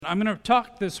I'm going to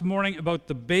talk this morning about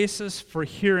the basis for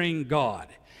hearing God.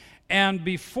 And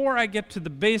before I get to the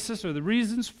basis or the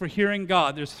reasons for hearing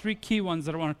God, there's three key ones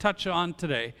that I want to touch on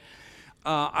today.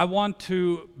 I want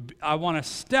to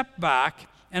step back,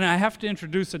 and I have to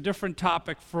introduce a different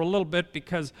topic for a little bit,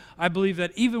 because I believe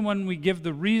that even when we give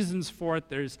the reasons for it,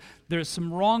 there's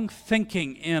some wrong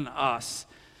thinking in us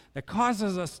that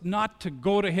causes us not to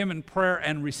go to Him in prayer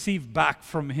and receive back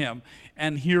from Him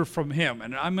and hear from Him.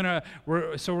 And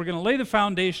we're going to lay the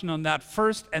foundation on that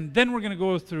first, and then we're going to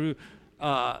go through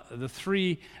the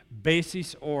three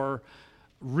bases or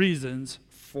reasons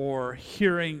for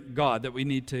hearing God that we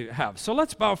need to have. So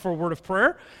let's bow for a word of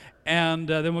prayer, and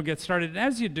then we'll get started. And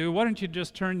as you do, why don't you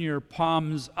just turn your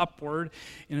palms upward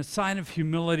in a sign of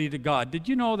humility to God? Did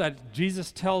you know that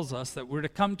Jesus tells us that we're to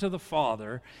come to the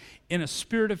Father in a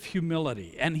spirit of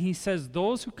humility? And He says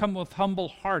those who come with humble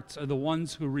hearts are the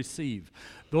ones who receive.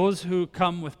 Those who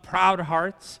come with proud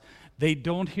hearts, they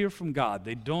don't hear from God.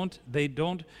 They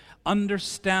don't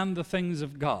understand the things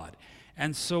of God.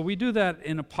 And so we do that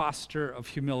in a posture of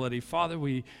humility. Father,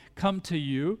 we come to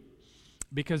You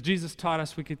because Jesus taught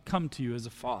us we could come to You as a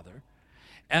Father.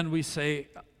 And we say,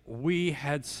 we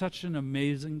had such an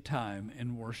amazing time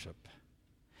in worship.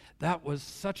 That was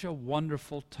such a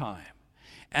wonderful time.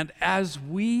 And as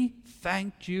we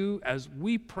thanked You, as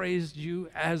we praised You,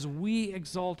 as we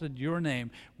exalted Your name,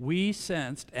 we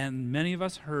sensed, and many of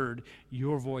us heard,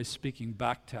 Your voice speaking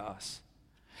back to us.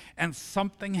 And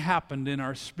something happened in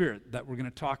our spirit that we're going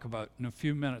to talk about in a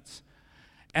few minutes.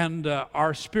 And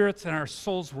our spirits and our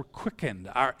souls were quickened.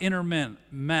 Our inner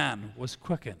man was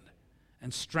quickened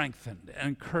and strengthened and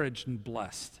encouraged and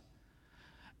blessed.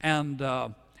 And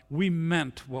we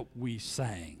meant what we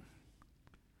sang.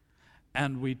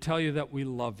 And we tell You that we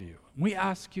love You. We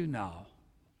ask You now,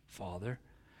 Father,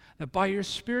 that by Your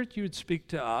Spirit You would speak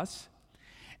to us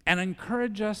and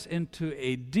encourage us into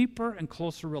a deeper and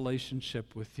closer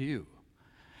relationship with You.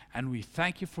 And we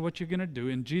thank You for what You're going to do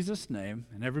in Jesus' name.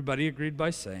 And everybody agreed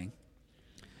by saying,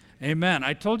 Amen.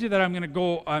 I told you that I'm going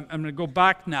to go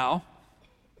back now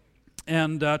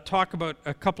and talk about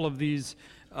a couple of these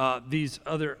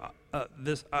other.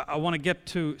 I want to get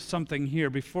to something here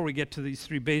before we get to these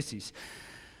three bases.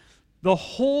 The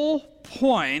whole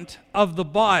point of the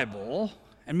Bible,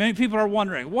 and many people are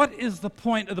wondering, what is the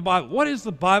point of the Bible? What is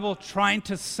the Bible trying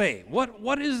to say?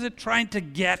 What is it trying to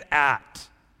get at?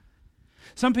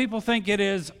 Some people think it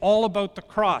is all about the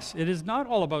cross. It is not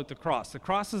all about the cross. The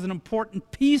cross is an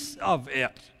important piece of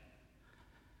it.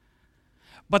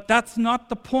 But that's not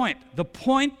the point. The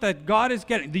point that God is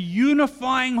getting, the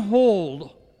unifying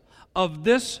hold of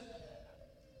this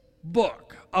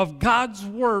book, of God's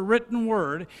word, written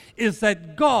word, is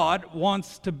that God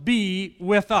wants to be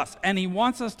with us. And He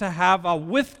wants us to have a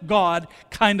with God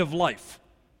kind of life.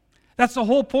 That's the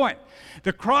whole point.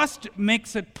 The cross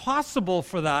makes it possible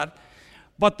for that.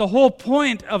 But the whole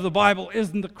point of the Bible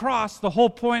isn't the cross. The whole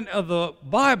point of the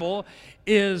Bible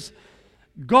is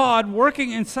God working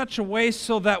in such a way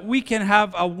so that we can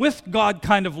have a with God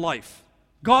kind of life.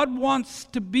 God wants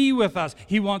to be with us.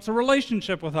 He wants a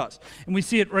relationship with us. And we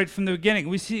see it right from the beginning.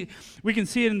 We can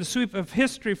see it in the sweep of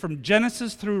history from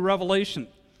Genesis through Revelation.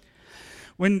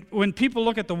 When people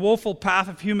look at the woeful path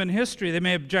of human history, they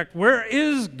may object, where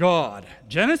is God?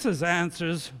 Genesis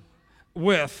answers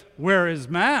with, where is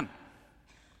man?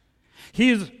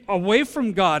 He is away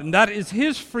from God, and that is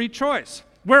his free choice.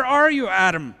 Where are you,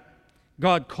 Adam?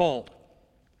 God called.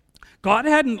 God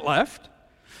hadn't left.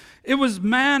 It was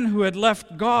man who had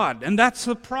left God, and that's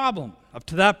the problem. Up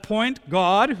to that point,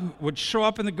 God would show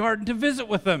up in the garden to visit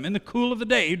with them in the cool of the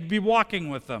day. He'd be walking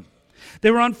with them.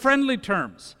 They were on friendly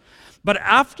terms. But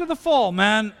after the fall,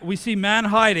 we see man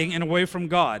hiding and away from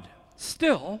God.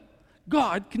 Still,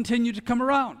 God continued to come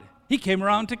around. He came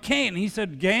around to Cain. He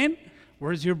said, Cain,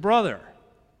 where's your brother?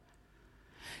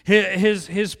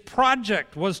 His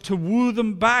project was to woo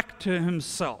them back to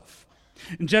himself.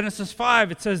 In Genesis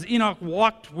 5, it says Enoch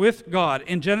walked with God.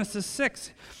 In Genesis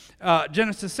 6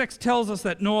 tells us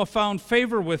that Noah found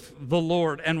favor with the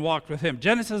Lord and walked with Him.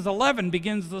 Genesis 11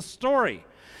 begins the story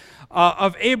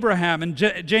of Abraham. In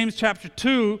James chapter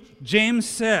 2,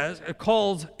 James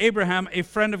calls Abraham a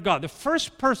friend of God. The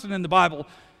first person in the Bible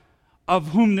of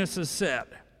whom this is said.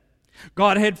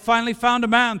 God had finally found a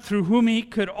man through whom He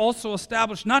could also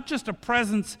establish not just a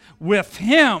presence with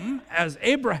him as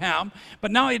Abraham, but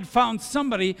now He had found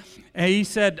somebody. And He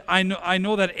said, I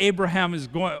know that Abraham is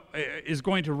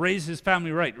going to raise his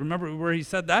family right. Remember where He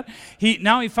said that?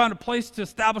 Now he found a place to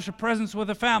establish a presence with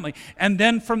a family. And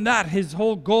then from that, his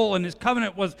whole goal and his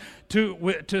covenant was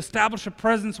to establish a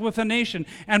presence with a nation.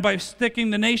 And by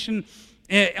sticking the nation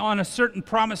on a certain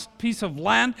promised piece of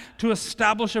land to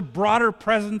establish a broader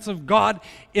presence of God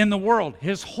in the world.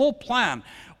 His whole plan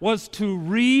was to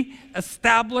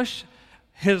re-establish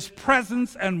his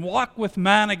presence and walk with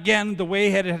man again the way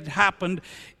it had happened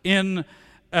in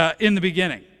the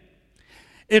beginning.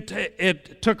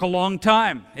 It took a long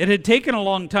time. It had taken a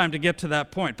long time to get to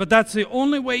that point. But that's the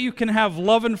only way you can have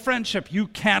love and friendship. You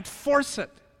can't force it.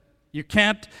 You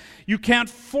can't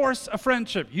force a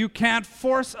friendship. You can't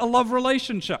force a love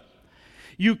relationship.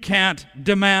 You can't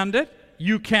demand it.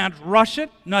 You can't rush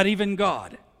it, not even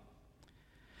God.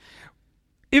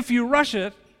 If you rush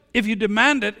it, if you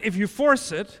demand it, if you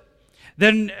force it,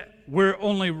 then we're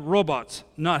only robots,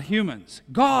 not humans.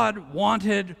 God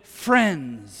wanted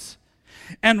friends.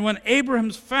 And when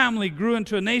Abraham's family grew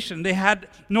into a nation, they had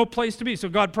no place to be. So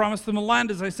God promised them a land,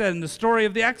 as I said, and the story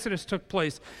of the Exodus took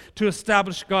place to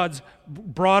establish God's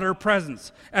broader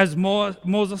presence. As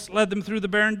Moses led them through the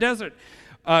barren desert,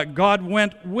 God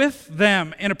went with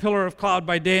them in a pillar of cloud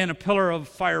by day and a pillar of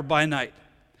fire by night.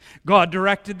 God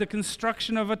directed the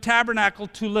construction of a tabernacle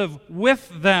to live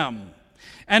with them.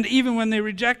 And even when they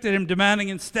rejected him, demanding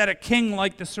instead a king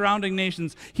like the surrounding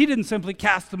nations, he didn't simply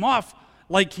cast them off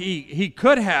like he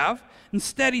could have.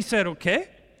 Instead, he said, okay,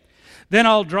 then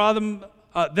I'll draw them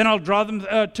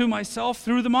to myself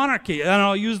through the monarchy, and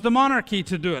I'll use the monarchy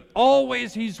to do it.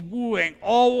 Always he's wooing,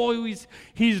 always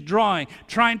he's drawing,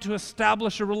 trying to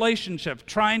establish a relationship,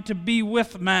 trying to be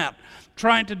with man,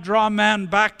 trying to draw man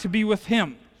back to be with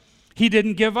him. He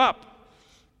didn't give up.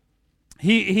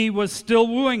 He was still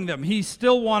wooing them. He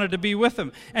still wanted to be with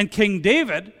them. And King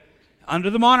David, under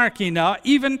the monarchy now,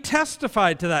 even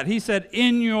testified to that. He said,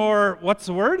 in your, what's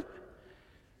the word?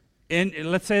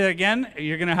 Let's say that again.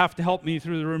 You're going to have to help me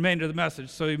through the remainder of the message,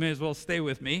 so you may as well stay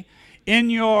with me. In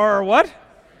your what?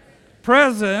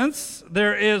 Presence,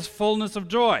 there is fullness of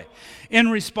joy. In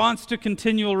response to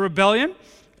continual rebellion,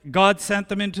 God sent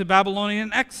them into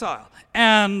Babylonian exile.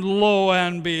 And lo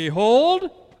and behold,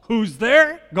 who's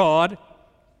there? God.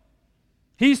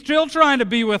 He's still trying to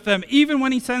be with them, even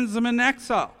when he sends them in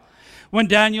exile. When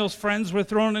Daniel's friends were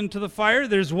thrown into the fire,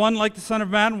 there's one like the Son of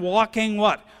Man walking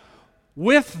what?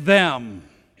 With them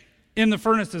in the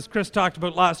furnace, as Chris talked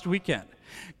about last weekend.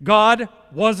 God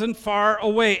wasn't far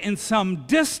away in some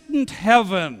distant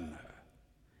heaven.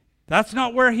 That's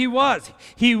not where he was.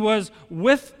 He was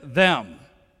with them.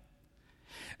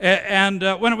 And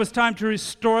when it was time to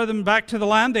restore them back to the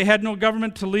land, they had no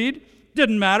government to lead.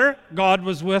 Didn't matter. God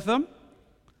was with them.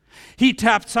 He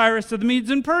tapped Cyrus of the Medes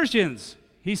and Persians.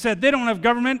 He said, they don't have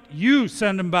government, you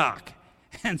send them back.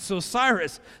 And so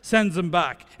Cyrus sends them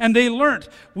back. And they learned,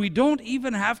 we don't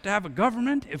even have to have a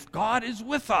government if God is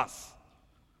with us.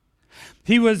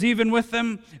 He was even with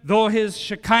them, though his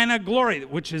Shekinah glory,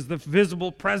 which is the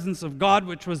visible presence of God,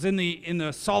 which was in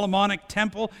the Solomonic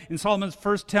temple, in Solomon's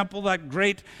first temple, that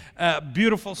great,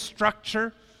 beautiful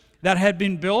structure that had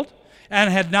been built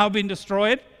and had now been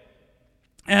destroyed.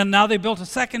 And now they built a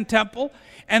second temple,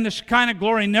 and the Shekinah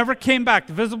glory never came back.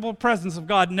 The visible presence of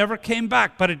God never came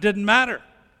back, but it didn't matter.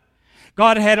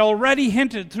 God had already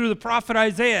hinted through the prophet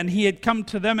Isaiah, and he had come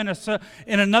to them in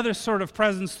another sort of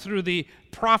presence through the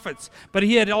prophets. But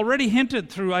he had already hinted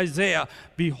through Isaiah,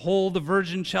 behold, the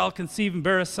virgin shall conceive and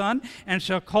bear a son, and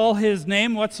shall call his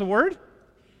name, what's the word?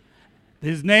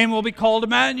 His name will be called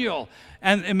Emmanuel.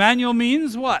 And Emmanuel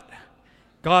means what?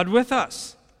 God with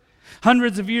us.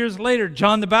 Hundreds of years later,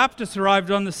 John the Baptist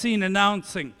arrived on the scene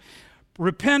announcing,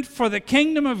 repent, for the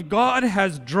kingdom of God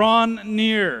has drawn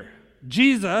near.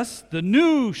 Jesus, the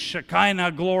new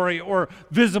Shekinah glory or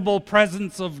visible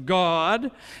presence of God,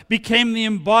 became the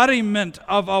embodiment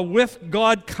of a with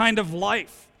God kind of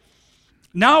life.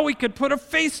 Now we could put a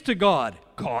face to God.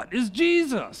 God is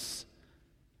Jesus.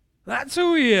 That's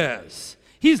who he is.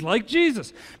 He's like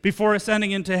Jesus. Before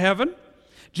ascending into heaven,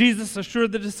 Jesus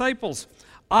assured the disciples,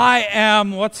 I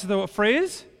am, what's the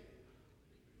phrase?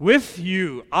 With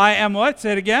you. I am what?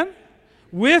 Say it again.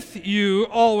 With you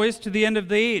always to the end of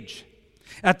the age.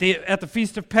 At the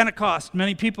Feast of Pentecost,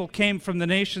 many people came from the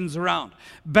nations around.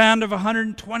 A band of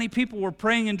 120 people were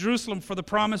praying in Jerusalem for the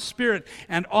promised Spirit.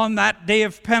 And on that day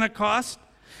of Pentecost,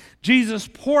 Jesus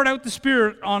poured out the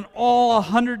Spirit on all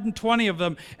 120 of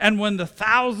them. And when the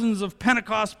thousands of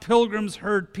Pentecost pilgrims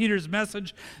heard Peter's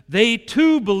message, they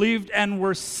too believed and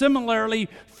were similarly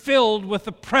filled with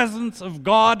the presence of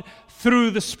God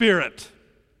through the Spirit.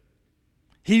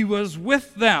 He was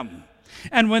with them.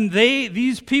 And when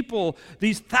these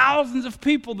thousands of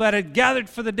people that had gathered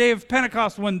for the day of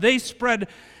Pentecost, when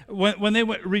they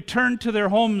returned to their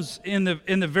homes in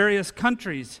the various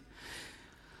countries,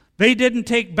 they didn't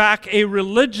take back a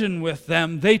religion with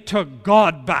them, they took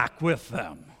God back with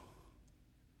them.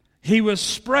 He was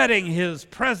spreading his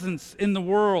presence in the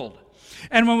world.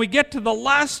 And when we get to the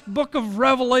last book of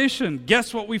Revelation,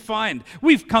 guess what we find?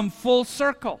 We've come full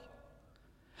circle.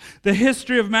 The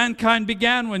history of mankind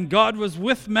began when God was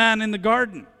with man in the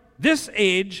garden. This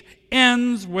age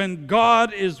ends when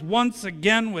God is once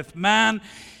again with man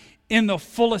in the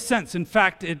fullest sense. In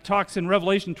fact, it talks in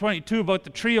Revelation 22 about the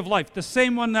tree of life. The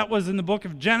same one that was in the book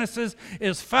of Genesis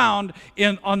is found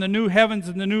on the new heavens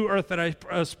and the new earth that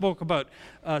I spoke about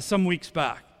some weeks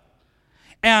back.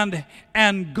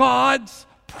 And God's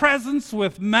presence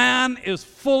with man is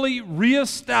fully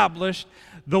reestablished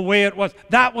the way it was.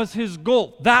 That was his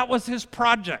goal. That was his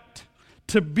project,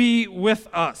 to be with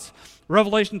us.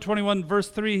 Revelation 21 verse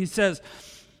 3, he says,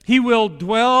 he will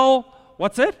dwell,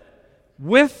 what's it?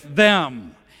 With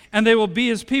them. And they will be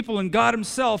his people, and God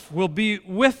himself will be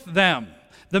with them.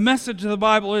 The message of the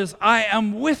Bible is, I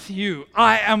am with you,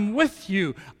 I am with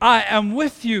you, I am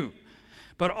with you.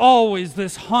 But always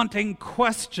this haunting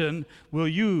question, will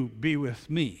you be with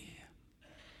me?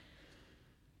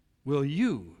 Will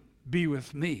you be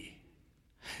with me?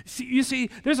 You see,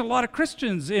 there's a lot of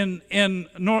Christians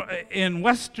in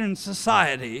Western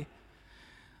society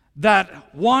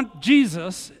that want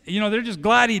Jesus. They're just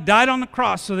glad he died on the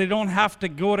cross so they don't have to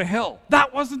go to hell.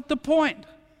 That wasn't the point.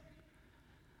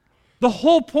 The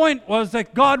whole point was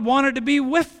that God wanted to be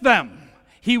with them.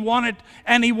 He wanted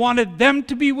them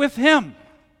to be with him.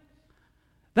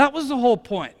 That was the whole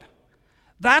point.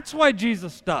 That's why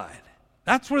Jesus died.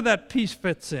 That's where that piece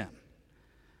fits in.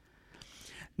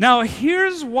 Now,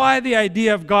 here's why the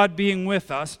idea of God being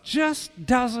with us just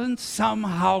doesn't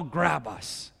somehow grab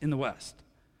us in the West.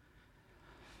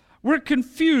 We're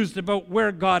confused about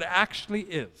where God actually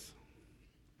is.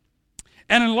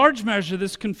 And in large measure,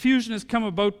 this confusion has come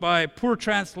about by poor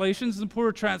translations, and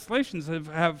poor translations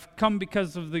have come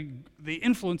because of the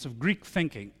influence of Greek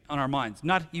thinking on our minds,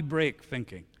 not Hebraic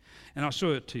thinking. And I'll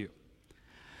show it to you.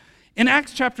 In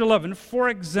Acts chapter 11, for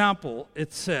example,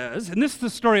 it says, and this is the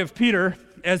story of Peter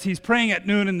as he's praying at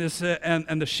noon, and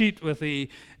the sheet with the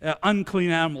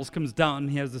unclean animals comes down,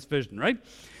 and he has this vision, right?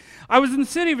 I was in the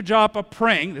city of Joppa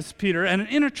praying, this is Peter, and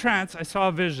in a trance I saw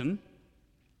a vision,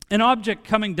 an object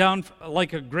coming down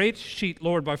like a great sheet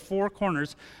lowered by four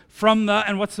corners from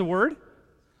and what's the word?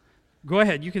 Go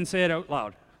ahead, you can say it out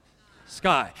loud.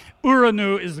 Sky.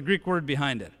 Uranu is the Greek word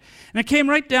behind it. And it came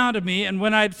right down to me, and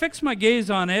when I had fixed my gaze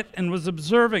on it and was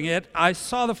observing it, I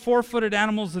saw the four-footed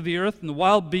animals of the earth and the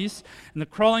wild beasts and the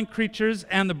crawling creatures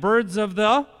and the birds of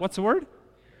the, what's the word?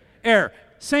 Air.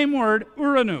 Same word,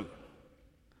 uranu.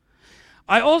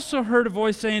 I also heard a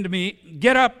voice saying to me,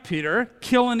 get up, Peter,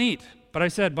 kill and eat. But I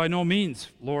said, by no means,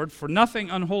 Lord, for nothing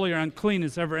unholy or unclean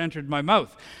has ever entered my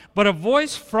mouth. But a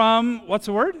voice from, what's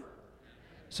the word?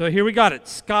 So here we got it.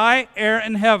 Sky, air,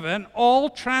 and heaven, all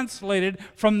translated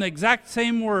from the exact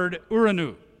same word,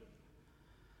 uranu.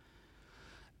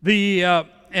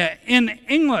 In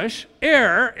English,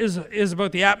 air is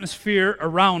about the atmosphere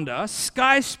around us.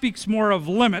 Sky speaks more of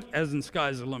limit, as in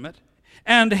sky's a limit.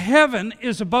 And heaven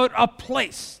is about a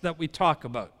place that we talk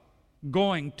about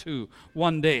going to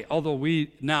one day, although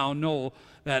we now know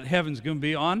that heaven's going to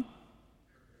be on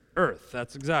earth.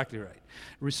 That's exactly right.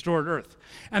 Restored earth.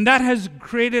 And that has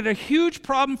created a huge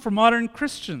problem for modern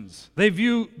Christians. They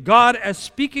view God as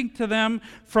speaking to them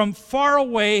from far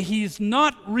away. He's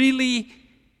not really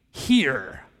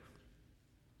here.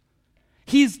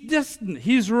 He's distant.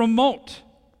 He's remote.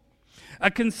 A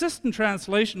consistent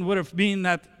translation would have been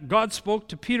that God spoke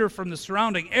to Peter from the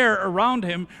surrounding air around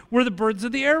him where the birds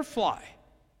of the air fly.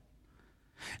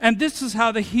 And this is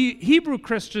how the Hebrew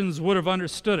Christians would have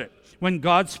understood it. When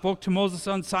God spoke to Moses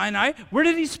on Sinai, where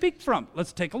did he speak from?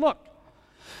 Let's take a look.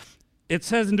 It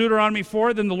says in Deuteronomy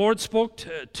 4, then the Lord spoke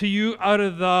to you out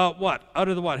of the what? Out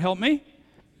of the what? Help me?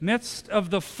 Midst of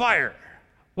the fire.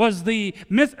 Was the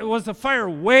fire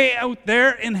way out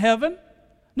there in heaven?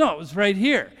 No, it was right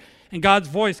here. And God's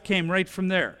voice came right from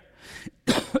there.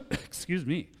 Excuse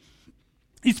me.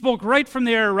 He spoke right from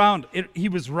the air around. He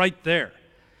was right there.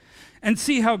 And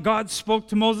see how God spoke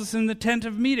to Moses in the tent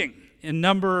of meeting. In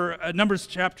Numbers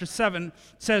chapter 7,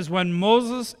 says, when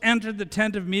Moses entered the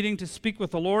tent of meeting to speak with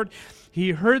the Lord,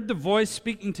 he heard the voice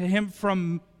speaking to him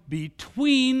from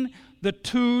between the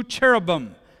two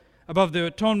cherubim above the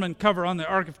atonement cover on the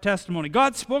Ark of Testimony.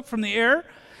 God spoke from the air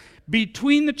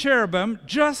between the cherubim,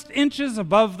 just inches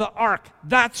above the ark.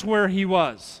 That's where he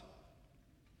was.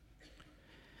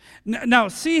 Now,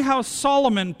 see how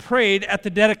Solomon prayed at the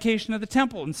dedication of the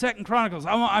temple in 2 Chronicles.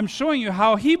 I'm showing you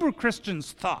how Hebrew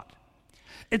Christians thought.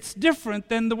 It's different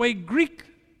than the way Greek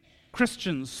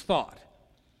Christians thought.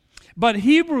 But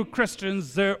Hebrew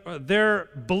Christians, their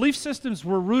belief systems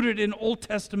were rooted in Old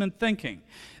Testament thinking.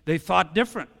 They thought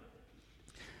different.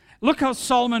 Look how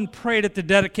Solomon prayed at the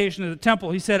dedication of the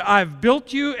temple. He said, I've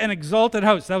built you an exalted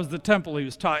house. That was the temple he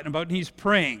was talking about, and he's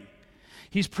praying.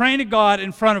 He's praying to God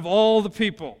in front of all the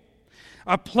people.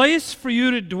 A place for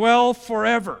you to dwell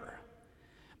forever.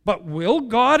 But will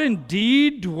God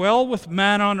indeed dwell with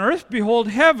man on earth? Behold,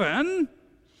 heaven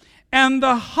and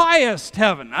the highest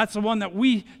heaven. That's the one that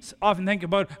we often think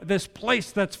about, this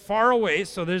place that's far away.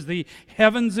 So there's the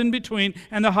heavens in between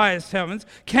and the highest heavens.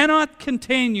 Cannot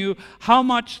contain you, how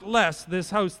much less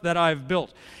this house that I've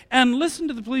built. And listen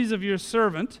to the pleas of your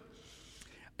servant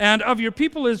and of your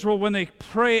people Israel when they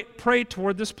pray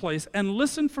toward this place. And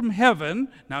listen from heaven,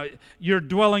 now your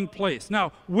dwelling place.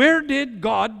 Now, where did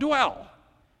God dwell?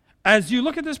 As you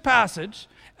look at this passage,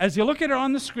 as you look at it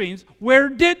on the screens, where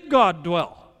did God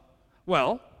dwell?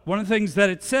 Well, one of the things that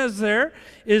it says there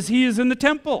is he is in the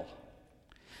temple.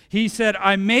 He said,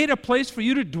 I made a place for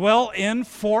you to dwell in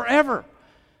forever.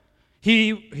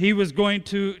 He was going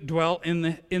to dwell in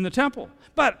the temple.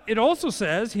 But it also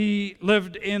says he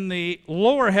lived in the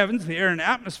lower heavens, the air and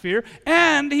atmosphere,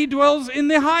 and he dwells in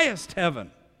the highest heaven.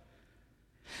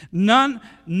 None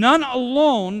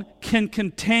alone can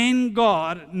contain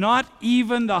God, not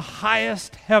even the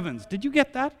highest heavens. Did you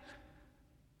get that?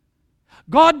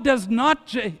 God does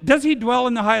he dwell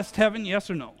in the highest heaven, yes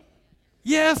or no?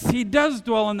 Yes, he does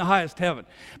dwell in the highest heaven.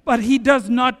 But he does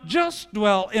not just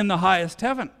dwell in the highest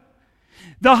heaven.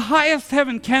 The highest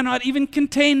heaven cannot even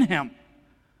contain him.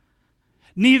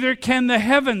 Neither can the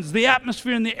heavens, the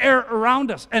atmosphere, and the air around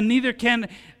us, and neither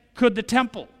could the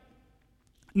temple.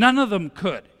 None of them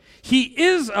could. He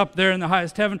is up there in the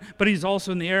highest heaven, but he's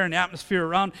also in the air and atmosphere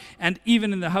around, and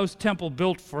even in the house temple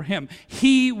built for him.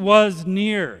 He was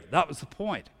near. That was the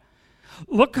point.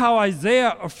 Look how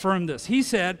Isaiah affirmed this. He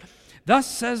said, thus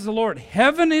says the Lord,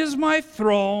 heaven is my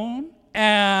throne,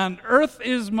 and earth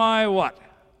is my what?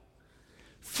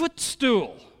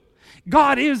 Footstool.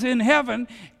 God is in heaven,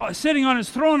 sitting on his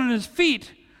throne, and his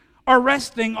feet are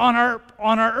resting on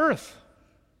our earth.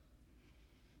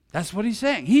 That's what he's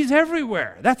saying. He's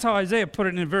everywhere. That's how Isaiah put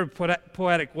it in a very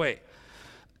poetic way.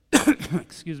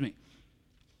 Excuse me.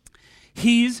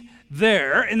 He's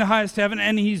there in the highest heaven,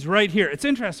 and he's right here. It's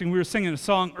interesting. We were singing a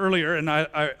song earlier, and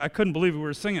I couldn't believe we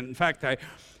were singing. In fact, I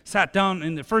sat down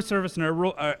in the first service, and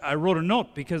I wrote a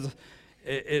note because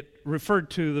it referred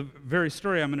to the very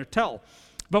story I'm going to tell.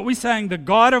 But we sang, the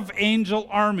God of angel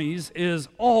armies is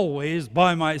always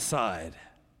by my side.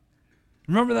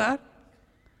 Remember that?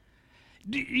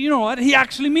 You know what? He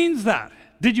actually means that.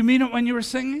 Did you mean it when you were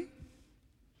singing?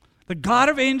 The God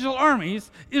of angel armies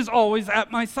is always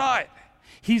at my side.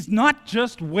 He's not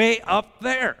just way up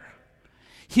there.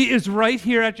 He is right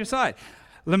here at your side.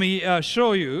 Let me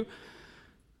show you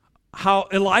how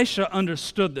Elisha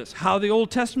understood this, how the Old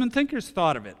Testament thinkers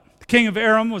thought of it. The king of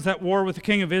Aram was at war with the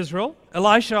king of Israel.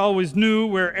 Elisha always knew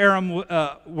where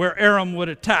Aram would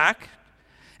attack.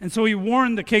 And so he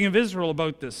warned the king of Israel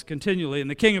about this continually. And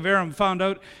the king of Aram found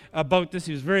out about this.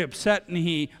 He was very upset, and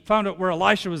he found out where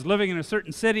Elisha was living in a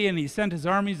certain city, and he sent his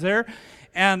armies there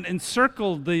and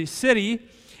encircled the city.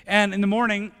 And in the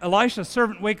morning, Elisha's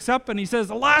servant wakes up, and he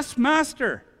says, alas,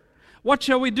 master, what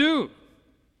shall we do?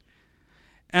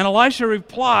 And Elisha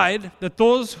replied that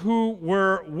those who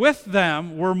were with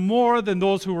them were more than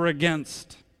those who were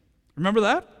against. Remember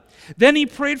that? Then he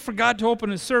prayed for God to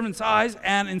open his servant's eyes,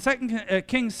 and in 2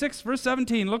 Kings 6, verse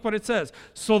 17, look what it says.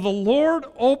 So the Lord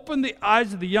opened the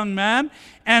eyes of the young man,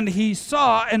 and he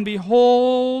saw, and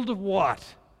behold, what?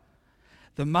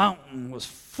 The mountain was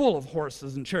full of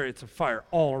horses and chariots of fire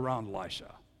all around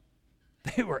Elisha.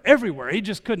 They were everywhere. He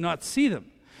just could not see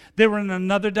them. They were in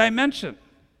another dimension,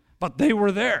 but they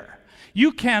were there.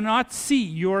 You cannot see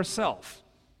yourself.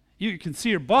 You can see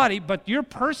your body, but your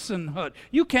personhood,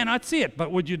 you cannot see it.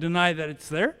 But would you deny that it's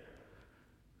there?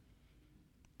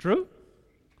 True?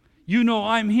 You know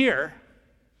I'm here.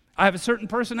 I have a certain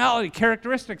personality,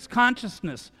 characteristics,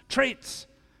 consciousness, traits.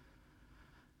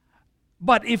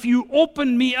 But if you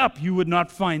opened me up, you would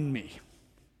not find me.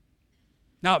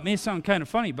 Now, it may sound kind of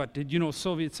funny, but did you know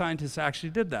Soviet scientists actually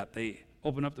did that? They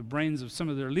opened up the brains of some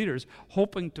of their leaders,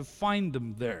 hoping to find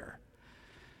them there.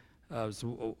 It was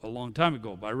a long time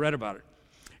ago, but I read about it.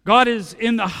 God is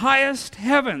in the highest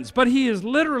heavens, but he is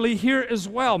literally here as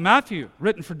well. Matthew,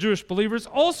 written for Jewish believers,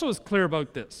 also is clear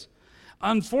about this.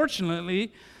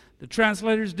 Unfortunately, the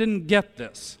translators didn't get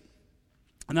this.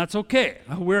 And that's okay.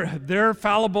 They're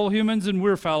fallible humans and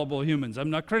we're fallible humans. I'm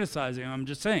not criticizing them, I'm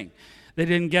just saying. They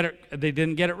didn't get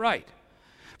it right.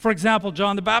 For example,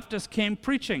 John the Baptist came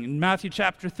preaching. In Matthew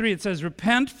chapter 3, it says,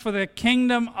 repent, for the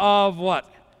kingdom of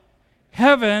what?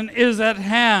 Heaven is at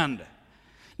hand.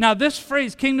 Now, this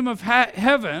phrase, kingdom of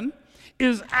heaven,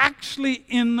 is actually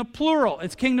in the plural.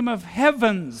 It's kingdom of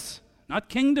heavens. Not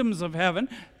kingdoms of heaven,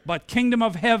 but kingdom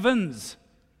of heavens.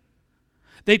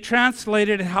 They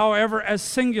translated it, however, as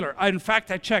singular. In fact,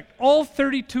 I checked all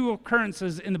 32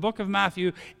 occurrences in the book of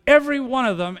Matthew. Every one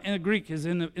of them in the Greek is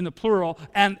in the plural,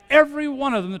 and every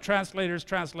one of them the translators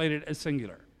translated as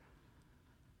singular.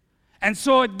 And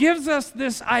so it gives us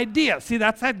this idea. See,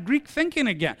 that's that Greek thinking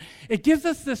again. It gives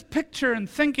us this picture and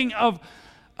thinking of,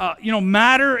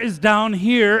 matter is down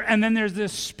here, and then there's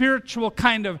this spiritual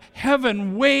kind of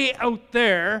heaven way out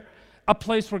there, a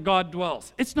place where God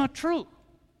dwells. It's not true.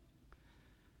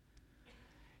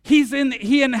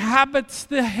 He inhabits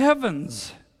the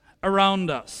heavens around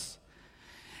us.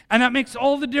 And that makes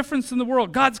all the difference in the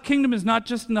world. God's kingdom is not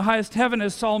just in the highest heaven,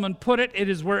 as Solomon put it. It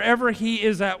is wherever he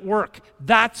is at work.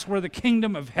 That's where the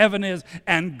kingdom of heaven is.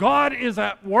 And God is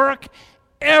at work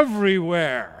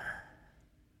everywhere.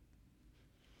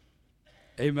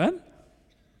 Amen?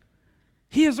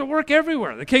 He is at work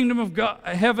everywhere. The kingdom of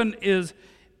heaven is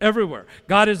everywhere.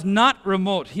 God is not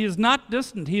remote. He is not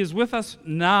distant. He is with us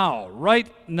now, right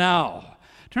now.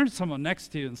 Turn to someone next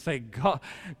to you and say,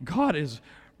 God is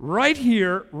right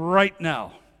here, right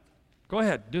now. Go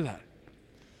ahead, do that.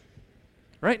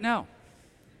 Right now.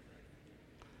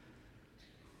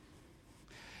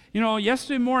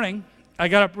 Yesterday morning, I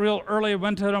got up real early. I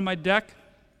went out on my deck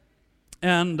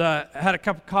and had a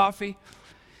cup of coffee.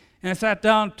 And I sat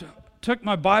down, took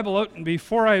my Bible out, and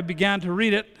before I began to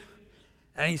read it,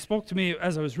 and he spoke to me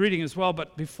as I was reading as well,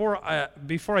 but before I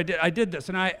did this,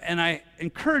 and I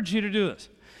encourage you to do this.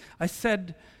 I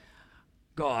said,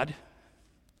 God,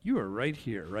 you are right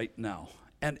here, right now.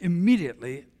 And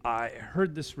immediately I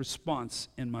heard this response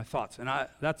in my thoughts. And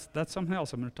that's something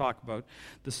else I'm going to talk about,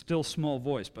 the still small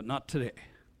voice, but not today.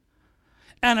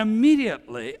 And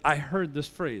immediately I heard this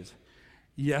phrase,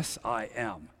 yes, I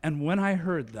am. And when I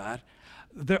heard that,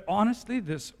 honestly,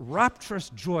 this rapturous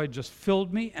joy just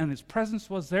filled me, and his presence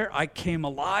was there. I came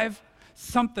alive.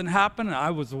 Something happened, and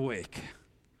I was awake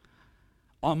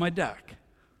on my deck.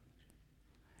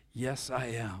 Yes, I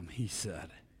am, he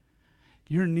said.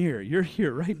 You're near. You're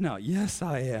here right now. Yes,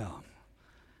 I am.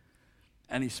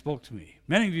 And he spoke to me.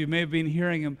 Many of you may have been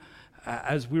hearing him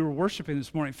as we were worshiping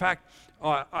this morning. In fact,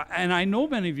 and I know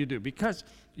many of you do, because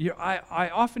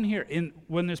I often hear,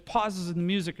 when there's pauses in the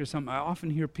music or something, I often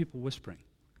hear people whispering.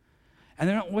 And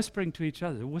they're not whispering to each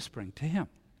other, they're whispering to him.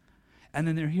 And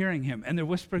then they're hearing him, and they're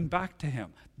whispering back to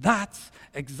him. That's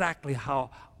exactly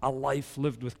how a life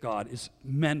lived with God is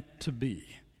meant to be.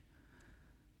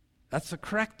 That's the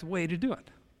correct way to do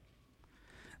it.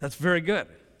 That's very good.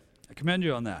 I commend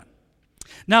you on that.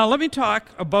 Now, let me talk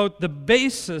about the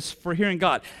basis for hearing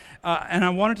God. And I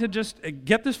wanted to just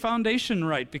get this foundation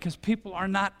right, because people are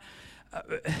not,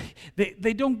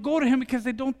 they don't go to him because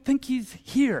they don't think he's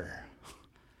here.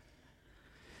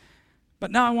 But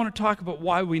now I want to talk about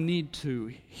why we need to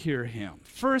hear him.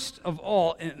 First of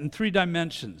all, in 3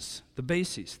 dimensions, the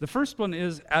bases. The first one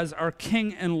is, as our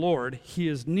King and Lord, he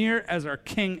is near as our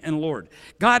King and Lord.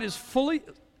 God is fully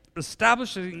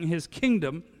establishing his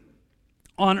kingdom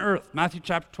on earth. Matthew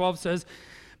chapter 12 says,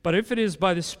 but if it is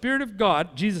by the Spirit of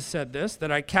God, Jesus said this,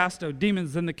 that I cast out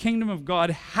demons, then the kingdom of God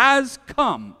has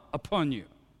come upon you.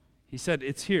 He said,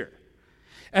 it's here.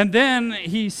 And then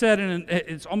he said, and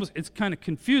it's kind of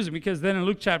confusing, because then in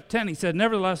Luke chapter 10, he said,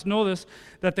 nevertheless, know this,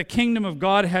 that the kingdom of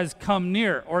God has come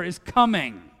near, or is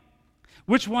coming.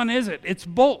 Which one is it? It's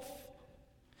both.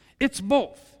 It's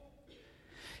both.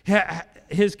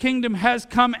 His kingdom has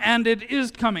come, and it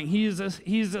is coming. He's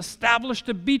established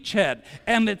a beachhead,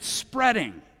 and it's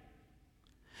spreading.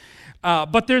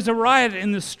 But there's a riot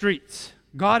in the streets.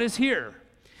 God is here.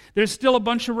 There's still a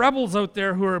bunch of rebels out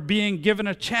there who are being given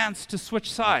a chance to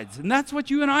switch sides. And that's what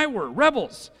you and I were,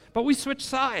 rebels. But we switched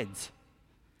sides.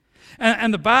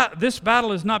 And this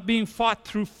battle is not being fought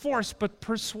through force, but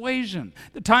persuasion.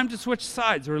 The time to switch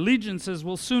sides or allegiances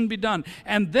will soon be done.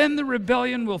 And then the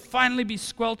rebellion will finally be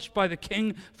squelched by the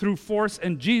king through force,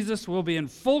 and Jesus will be in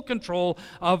full control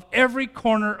of every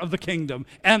corner of the kingdom.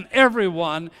 And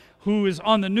everyone who is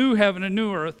on the new heaven and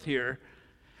new earth here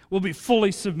will be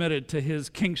fully submitted to his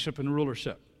kingship and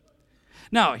rulership.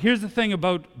 Now, here's the thing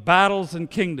about battles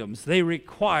and kingdoms. They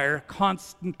require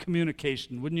constant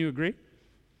communication. Wouldn't you agree?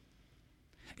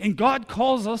 And God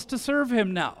calls us to serve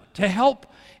him now, to help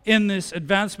in this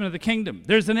advancement of the kingdom.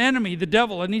 There's an enemy, the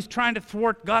devil, and he's trying to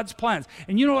thwart God's plans.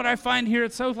 And you know what I find here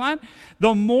at Southland?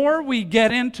 The more we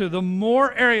get into, the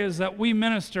more areas that we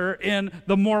minister in,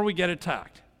 the more we get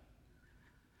attacked.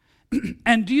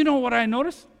 And do you know what I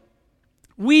noticed?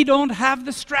 We don't have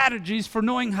the strategies for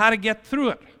knowing how to get through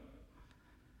it.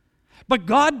 But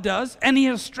God does, and He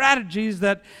has strategies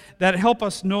that help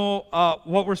us know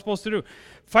what we're supposed to do.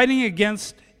 Fighting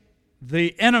against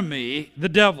the enemy, the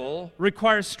devil,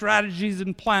 requires strategies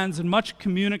and plans and much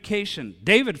communication.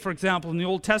 David, for example, in the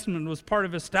Old Testament was part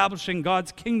of establishing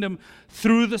God's kingdom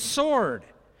through the sword.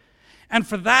 And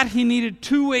for that, he needed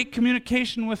two-way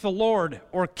communication with the Lord,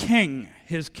 or king,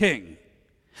 his king.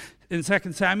 In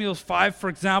 2 Samuel 5, for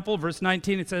example, verse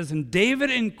 19, it says, "And David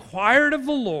inquired of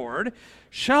the Lord,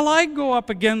 'Shall I go up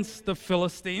against the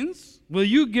Philistines? Will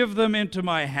you give them into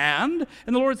my hand?'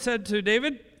 And the Lord said to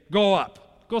David, 'Go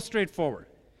up, go straight forward,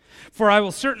 for I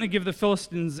will certainly give the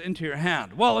Philistines into your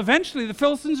hand.' Well, eventually the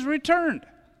Philistines returned.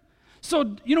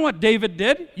 So you know what David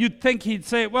did? You'd think he'd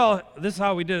say, well, this is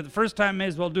how we did it the first time, may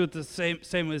as well do it the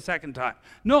same way the second time.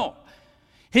 No.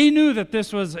 He knew that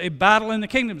this was a battle in the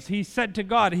kingdoms. He said to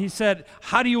God, he said,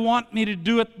 'How do you want me to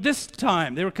do it this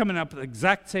time?' They were coming up the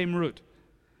exact same route.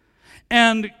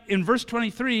 And in verse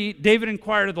 23, David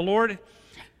inquired of the Lord,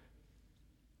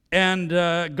 and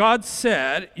God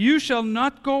said, 'You shall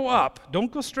not go up.'"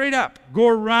 Don't go straight up. "Go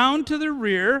around to the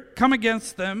rear, come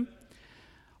against them,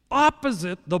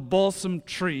 opposite the balsam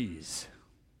trees."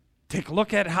 Take a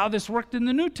look at how this worked in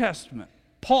the New Testament.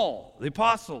 Paul, the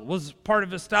apostle, was part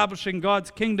of establishing God's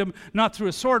kingdom, not through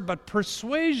a sword, but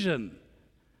persuasion.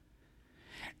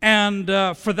 And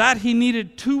for that, he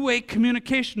needed two-way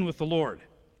communication with the Lord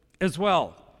as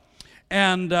well.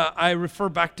 And I refer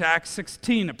back to Acts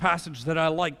 16, a passage that I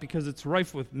like because it's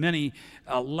rife with many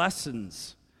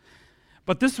lessons.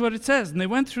 But this is what it says. "And they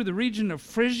went through the region of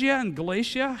Phrygia and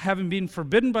Galatia, having been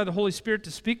forbidden by the Holy Spirit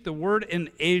to speak the word in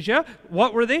Asia."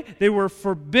 What were they? They were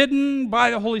forbidden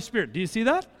by the Holy Spirit. Do you see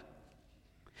that?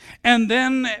 "And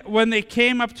then when they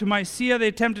came up to Mysia, they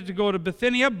attempted to go to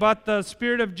Bithynia, but the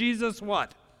Spirit of Jesus,"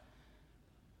 what?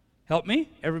 Help me,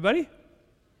 everybody?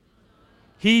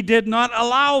 "He did not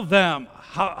allow them."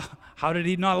 How did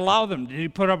he not allow them? Did he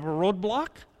put up a roadblock?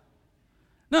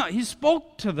 No, he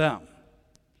spoke to them.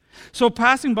 "So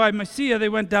passing by Mysia, they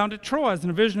went down to Troas, and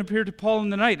a vision appeared to Paul in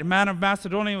the night. A man of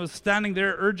Macedonia was standing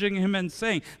there, urging him and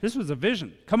saying," this was a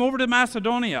vision, "Come over to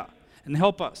Macedonia and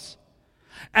help us.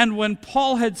 And when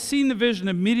Paul had seen the vision,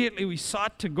 immediately we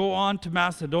sought to go on to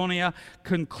Macedonia,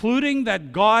 concluding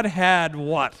that God had"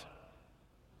 what?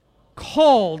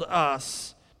 "Called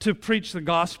us to preach the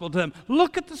gospel to them."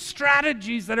 Look at the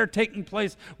strategies that are taking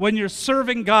place when you're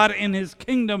serving God in His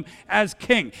kingdom as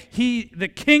king. The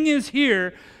king is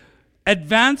here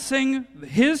advancing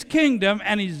His kingdom,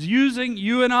 and He's using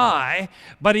you and I,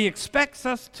 but He expects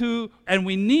us to, and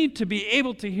we need to be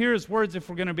able to hear His words if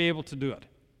we're going to be able to do it.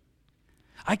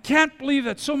 I can't believe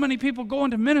that so many people go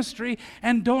into ministry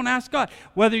and don't ask God.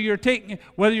 Whether you're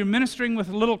ministering with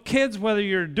little kids, whether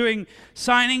you're doing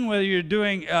signing, whether you're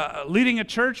doing leading a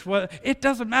church, it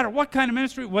doesn't matter what kind of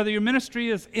ministry. Whether your ministry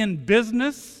is in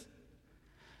business,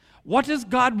 what does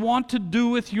God want to do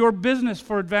with your business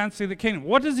for advancing the kingdom?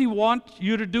 What does He want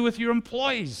you to do with your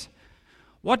employees?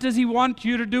 What does He want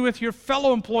you to do with your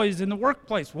fellow employees in the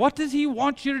workplace? What does He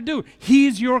want you to do?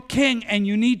 He's your king, and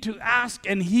you need to ask,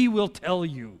 and He will tell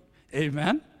you.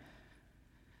 Amen?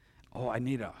 Oh, I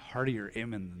need a heartier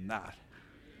amen than that.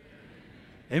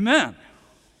 Amen.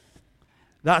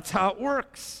 That's how it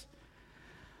works.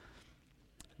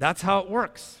 That's how it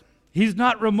works. He's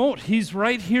not remote. He's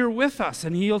right here with us,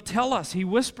 and He'll tell us. He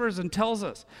whispers and tells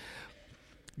us.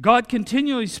 God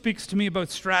continually speaks to me about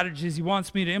strategies He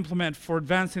wants me to implement for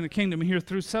advancing the kingdom here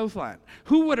through Southland.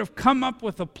 Who would have come up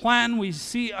with a plan we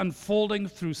see unfolding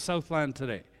through Southland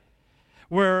today,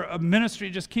 where a ministry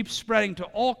just keeps spreading to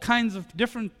all kinds of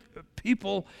different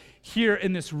people here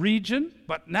in this region,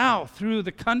 but now through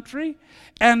the country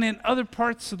and in other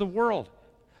parts of the world?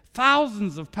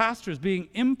 Thousands of pastors being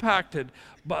impacted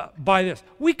by this.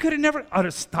 We could have never, out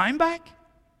of Steinbach?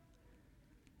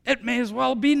 It may as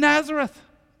well be Nazareth.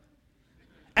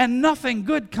 And nothing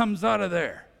good comes out of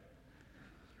there.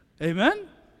 Amen?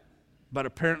 But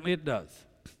apparently it does.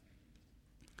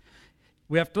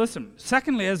 We have to listen.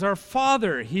 Secondly, as our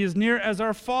Father, He is near as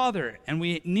our Father, and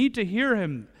we need to hear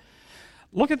Him.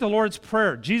 Look at the Lord's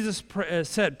Prayer. Jesus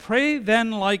said, "Pray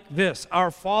then like this, Our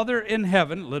Father in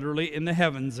heaven," literally in the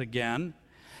heavens again,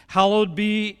 "hallowed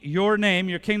be your name,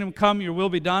 your kingdom come, your will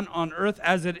be done on earth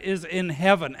as it is in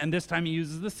heaven." And this time He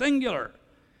uses the singular,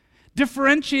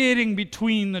 differentiating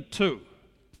between the two.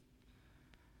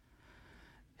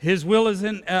 His will is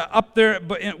in up there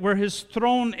where His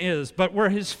throne is, but where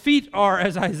His feet are,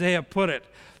 as Isaiah put it,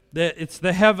 it's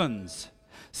the heavens.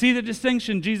 See the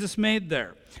distinction Jesus made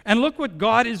there. And look what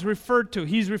God is referred to.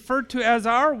 He's referred to as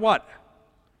our what?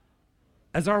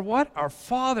 As our what? Our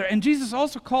Father. And Jesus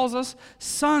also calls us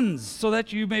sons, so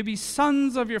that you may be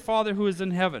sons of your Father who is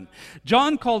in heaven.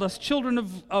 John called us children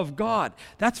of God.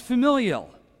 That's familial.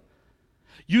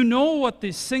 You know what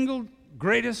the single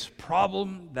greatest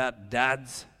problem that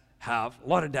dads have, a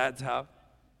lot of dads have?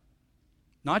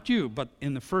 Not you, but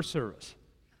in the first service.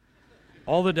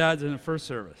 All the dads in the first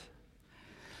service.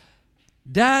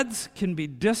 Dads can be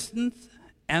distant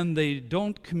and they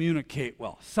don't communicate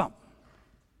well. Some.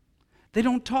 They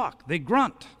don't talk. They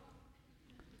grunt.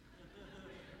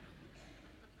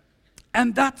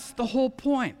 And that's the whole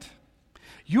point.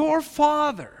 Your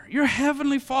Father, your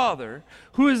Heavenly Father,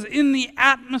 who is in the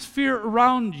atmosphere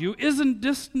around you, isn't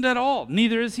distant at all.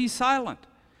 Neither is He silent.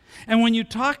 And when you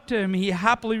talk to Him, He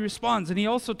happily responds. And He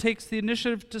also takes the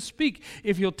initiative to speak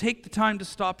if you'll take the time to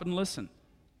stop and listen.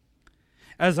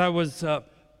 As I was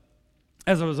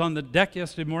on the deck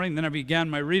yesterday morning, then I began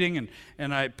my reading,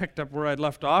 and I picked up where I'd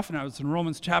left off, and I was in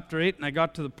Romans chapter 8, and I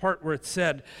got to the part where it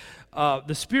said,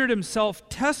 the Spirit Himself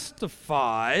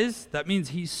testifies, that means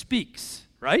He speaks,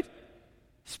 right?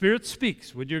 Spirit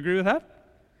speaks. Would you agree with that?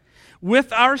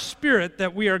 With our spirit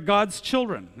that we are God's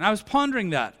children. And I was pondering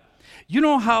that. You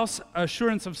know how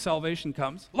assurance of salvation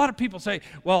comes? A lot of people say,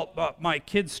 well, my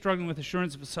kid's struggling with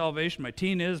assurance of salvation, my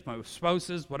teen is, my spouse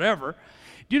is, whatever.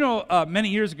 Do you know, many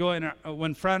years ago,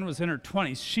 when Fran was in her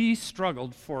 20s, she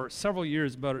struggled for several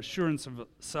years about assurance of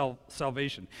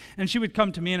salvation. And she would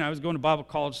come to me, and I was going to Bible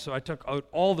college, so I took out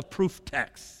all the proof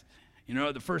texts. You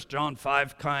know, the 1 John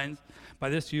 5 kinds. By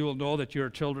this you will know that you are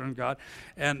children of God.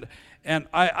 And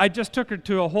I just took her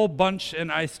to a whole bunch,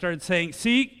 and I started saying,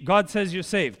 see, God says you're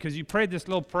saved, because you prayed this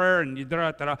little prayer, and you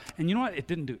da-da-da-da. And you know what? It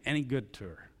didn't do any good to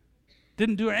her.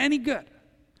 Didn't do her any good.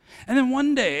 And then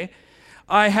one day,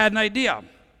 I had an idea.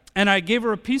 And I gave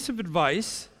her a piece of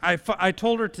advice. I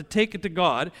told her to take it to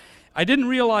God. I didn't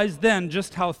realize then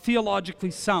just how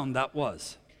theologically sound that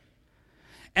was.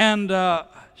 And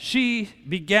she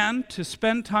began to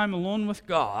spend time alone with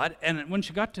God. And when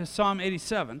she got to Psalm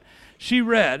 87, she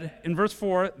read in verse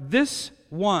 4, this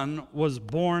one was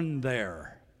born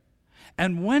there.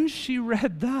 And when she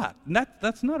read that, and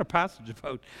that's not a passage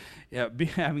about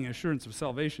having assurance of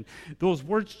salvation, those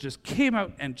words just came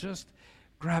out and just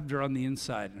grabbed her on the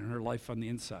inside and her life on the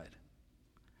inside.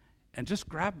 And just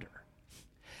grabbed her.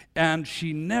 And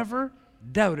she never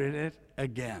doubted it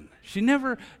again. She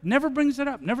never brings it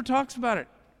up, never talks about it.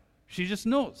 She just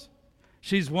knows.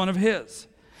 She's one of His.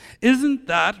 Isn't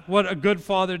that what a good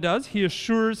father does? He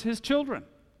assures his children.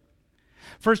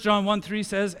 1 John 1:3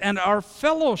 says, and our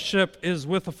fellowship is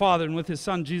with the Father and with His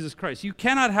Son, Jesus Christ. You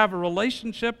cannot have a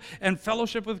relationship and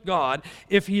fellowship with God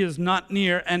if He is not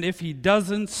near and if He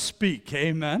doesn't speak.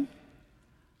 Amen?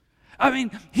 I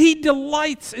mean, He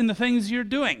delights in the things you're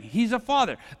doing. He's a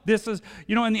Father. This is,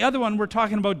 in the other one, we're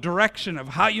talking about direction of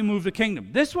how you move the kingdom.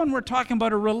 This one, we're talking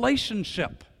about a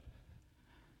relationship.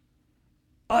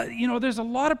 There's a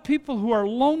lot of people who are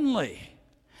lonely.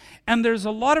 And there's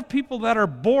a lot of people that are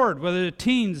bored, whether the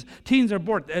teens are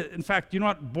bored. In fact, you know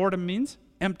what boredom means?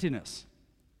 Emptiness.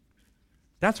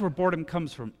 That's where boredom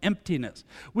comes from, emptiness.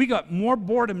 We got more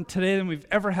boredom today than we've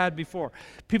ever had before.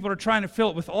 People are trying to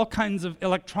fill it with all kinds of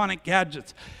electronic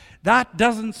gadgets. That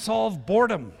doesn't solve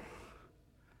boredom.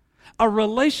 A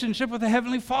relationship with the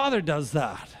Heavenly Father does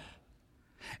that.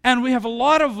 And we have a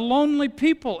lot of lonely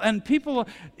people, and people,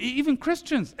 even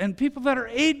Christians, and people that are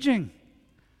aging.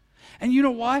 And you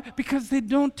know why? Because they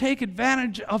don't take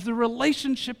advantage of the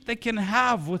relationship they can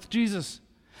have with Jesus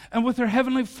and with their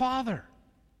Heavenly Father.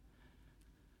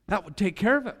 That would take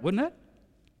care of it, wouldn't it?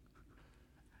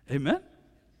 Amen?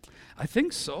 I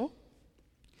think so.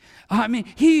 I mean,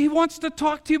 he wants to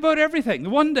talk to you about everything.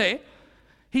 One day,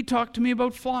 he talked to me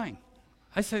about flying.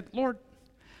 I said, Lord,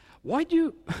 why'd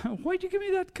you give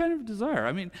me that kind of desire?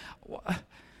 I mean,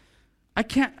 I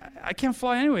can't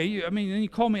fly anyway. Then you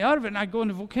call me out of it, and I go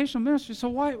into vocational ministry. So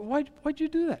why'd you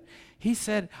do that? He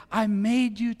said, I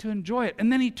made you to enjoy it.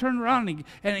 And then he turned around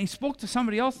and he spoke to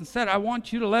somebody else and said, I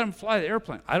want you to let him fly the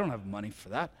airplane. I don't have money for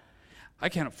that. I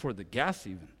can't afford the gas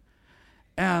even.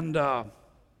 And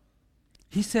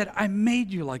he said, I made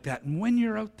you like that. And when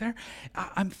you're out there,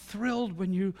 I'm thrilled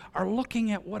when you are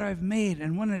looking at what I've made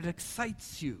and when it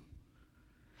excites you.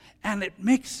 And it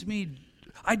makes me,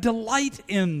 I delight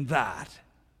in that.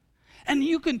 And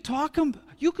you can talk to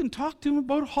him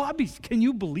about hobbies. Can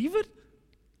you believe it?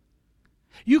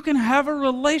 You can have a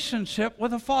relationship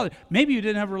with a father. Maybe you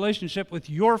didn't have a relationship with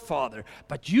your father,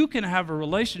 but you can have a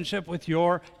relationship with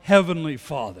your heavenly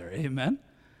Father. Amen?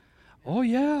 Oh,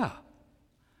 yeah.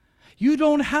 You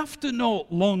don't have to know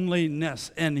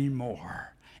loneliness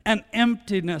anymore and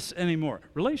emptiness anymore.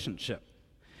 Relationship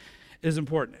is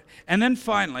important. And then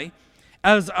finally,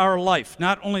 as our life,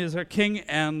 not only as our King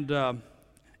and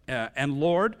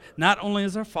Lord, not only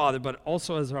as our Father, but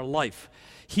also as our life.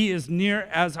 He is near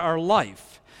as our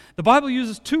life. The Bible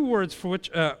uses two words for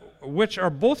which are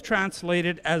both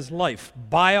translated as life.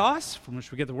 Bios, from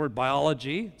which we get the word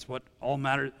biology. It's what all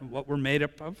matter, what we're made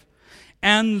up of.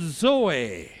 And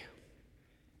Zoe.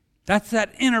 That's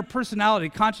that inner personality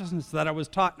consciousness that I was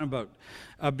talking about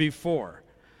before.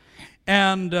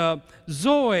 And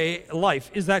Zoe,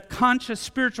 life, is that conscious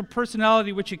spiritual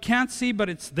personality which you can't see, but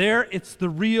it's there. It's the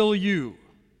real you.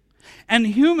 And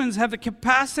humans have the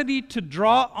capacity to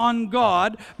draw on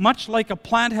God, much like a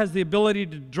plant has the ability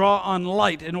to draw on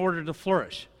light in order to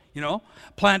flourish. You know,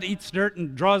 plant eats dirt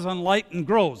and draws on light and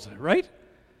grows, right?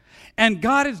 And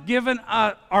God has given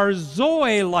our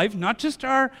Zoe life, not just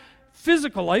our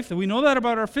physical life, we know that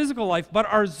about our physical life, but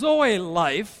our Zoe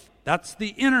life, that's the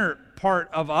inner part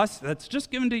of us that's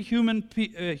just given to human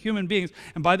beings.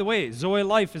 And by the way, Zoe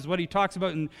life is what he talks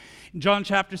about in John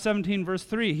chapter 17, verse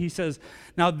 3. He says,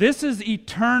 now this is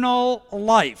eternal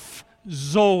life,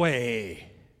 Zoe.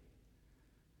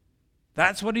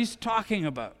 That's what he's talking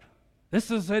about. This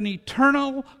is an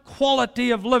eternal quality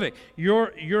of living,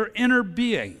 your inner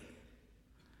being,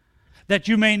 that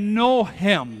you may know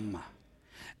him.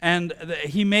 And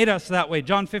he made us that way.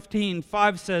 John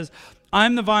 15:5 says,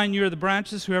 I'm the vine, you are the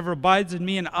branches. Whoever abides in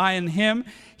me and I in him,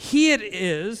 he it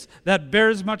is that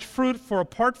bears much fruit, for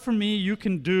apart from me you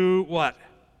can do what?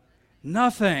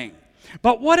 Nothing.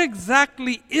 But what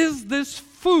exactly is this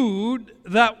food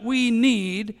that we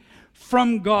need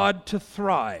from God to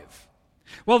thrive?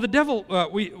 Well, the devil,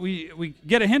 we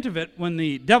get a hint of it when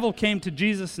the devil came to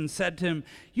Jesus and said to him,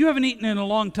 you haven't eaten in a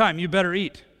long time, you better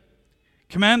eat.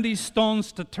 Command these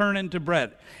stones to turn into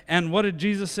bread. And what did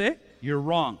Jesus say? You're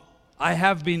wrong. I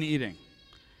have been eating.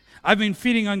 I've been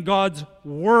feeding on God's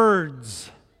words.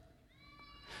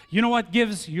 You know what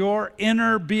gives your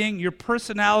inner being, your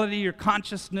personality, your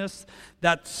consciousness,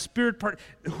 that spirit part,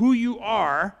 who you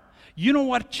are, you know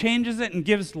what changes it and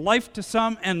gives life to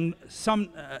some, and some,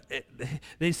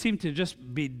 they seem to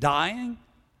just be dying?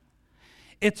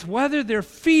 It's whether they're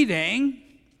feeding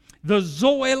the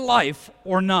Zoe life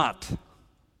or not.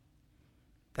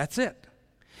 That's it.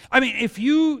 I mean, if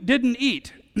you didn't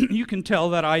eat, you can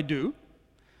tell that I do.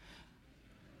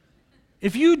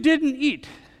 If you didn't eat,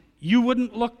 you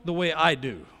wouldn't look the way I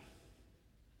do.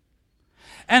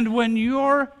 And when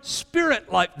your spirit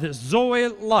life, the Zoe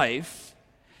life,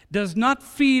 does not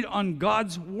feed on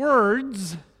God's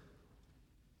words,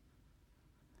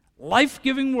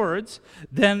 life-giving words,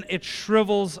 then it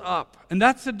shrivels up. And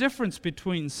that's the difference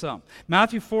between some.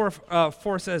 Matthew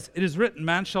 4 says, it is written,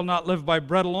 man shall not live by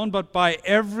bread alone, but by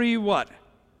every what?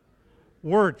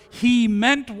 Word. He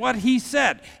meant what he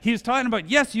said. He was talking about,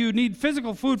 yes, you need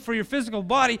physical food for your physical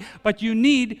body, but you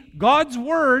need God's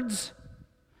words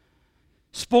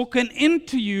spoken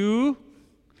into you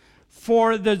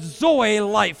for the Zoe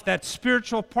life, that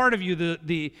spiritual part of you,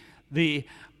 the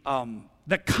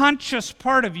conscious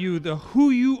part of you, the who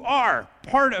you are,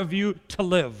 part of you to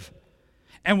live.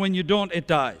 And when you don't, it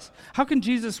dies. How can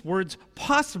Jesus' words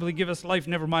possibly give us life,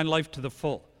 never mind life to the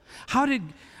full?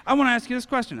 I want to ask you this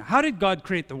question. How did God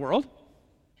create the world?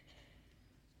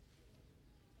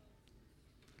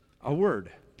 A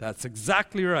word. That's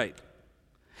exactly right.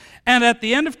 And at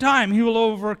the end of time, he will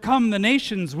overcome the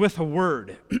nations with a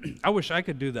word. I wish I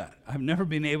could do that. I've never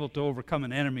been able to overcome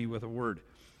an enemy with a word.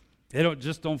 They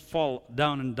don't fall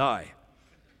down and die.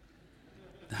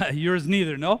 Yours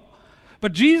neither, no?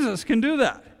 But Jesus can do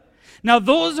that. Now,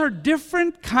 those are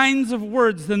different kinds of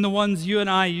words than the ones you and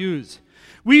I use.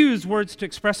 We use words to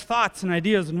express thoughts and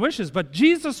ideas and wishes, but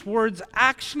Jesus' words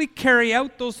actually carry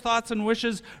out those thoughts and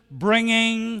wishes,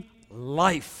 bringing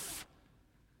life.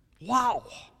 Wow,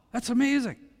 that's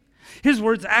amazing. His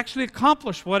words actually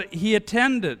accomplish what he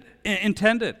intended.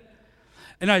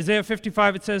 In Isaiah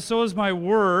 55, it says, so is my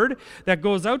word that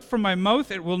goes out from my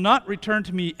mouth. It will not return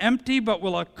to me empty, but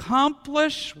will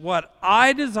accomplish what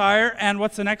I desire. And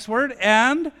what's the next word?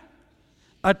 And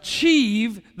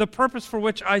achieve the purpose for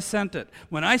which I sent it.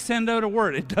 When I send out a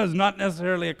word, it does not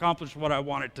necessarily accomplish what I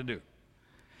want it to do.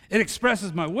 It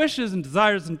expresses my wishes and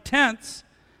desires and intents,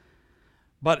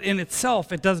 but in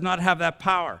itself, it does not have that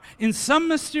power. In some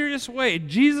mysterious way,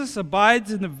 Jesus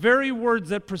abides in the very words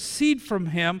that proceed from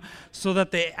him so that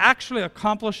they actually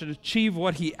accomplish and achieve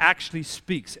what he actually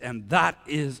speaks. And that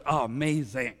is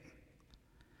amazing.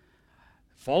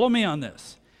 Follow me on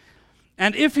this.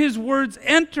 And if his words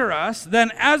enter us,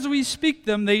 then as we speak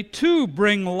them, they too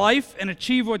bring life and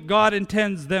achieve what God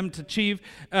intends them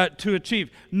to achieve.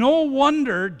 No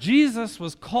wonder Jesus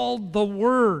was called the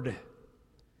Word.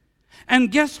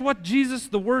 And guess what Jesus,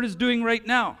 the Word, is doing right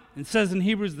now? It says in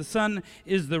Hebrews, the Son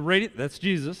is that's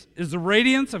Jesus, is the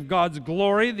radiance of God's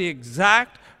glory, the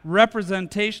exact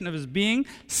representation of his being,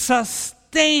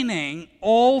 sustaining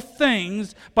all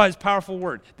things by his powerful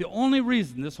word. The only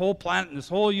reason this whole planet and this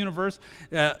whole universe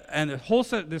and the whole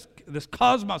this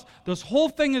cosmos, this whole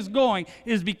thing is going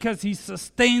is because he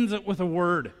sustains it with a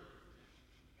word.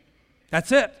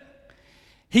 That's it.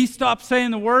 He stops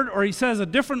saying the word, or he says a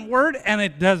different word, and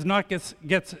it does not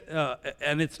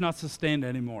and it's not sustained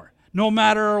anymore. No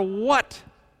matter what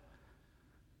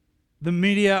the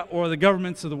media or the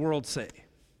governments of the world say,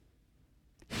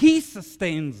 he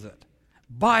sustains it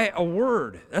by a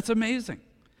word. That's amazing.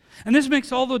 And this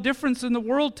makes all the difference in the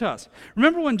world to us.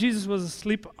 Remember when Jesus was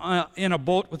asleep in a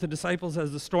boat with the disciples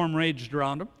as the storm raged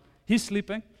around him? He's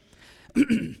sleeping,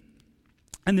 and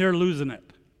they're losing it.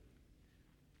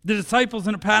 The disciples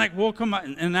in a panic woke him up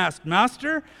and asked,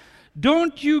 "Master,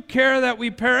 don't you care that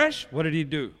we perish?" What did he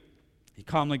do? He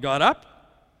calmly got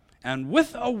up, and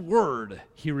with a word,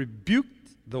 he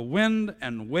rebuked the wind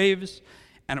and waves,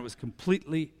 and it was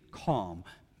completely calm.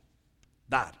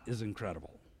 That is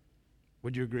incredible.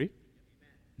 Would you agree?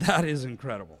 That is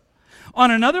incredible.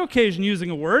 On another occasion, using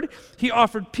a word, he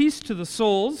offered peace to the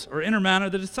souls, or inner man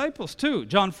of the disciples too.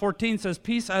 John 14 says,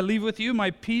 "Peace I leave with you, my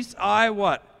peace I"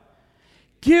 what?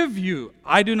 "Give you.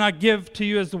 I do not give to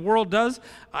you as the world does.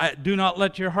 Do not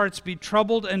let your hearts be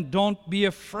troubled, and don't be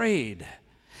afraid."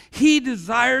 He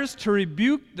desires to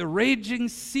rebuke the raging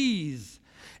seas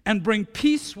and bring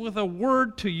peace with a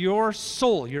word to your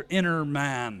soul, your inner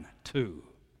man too.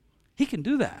 He can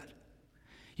do that.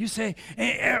 You say,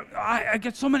 I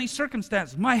get so many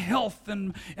circumstances, my health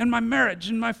and my marriage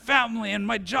and my family and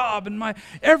my job and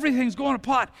everything's going to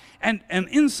pot. And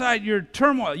inside your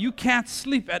turmoil, you can't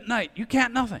sleep at night. You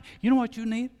can't nothing. You know what you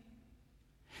need?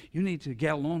 You need to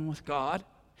get alone with God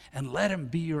and let him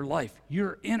be your life.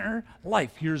 Your inner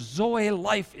life, your Zoe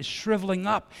life is shriveling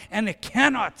up, and it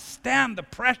cannot stand the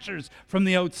pressures from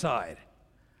the outside.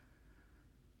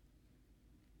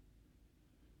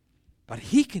 But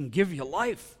he can give you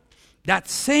life. That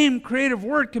same creative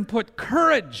word can put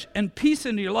courage and peace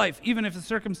into your life, even if the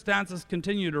circumstances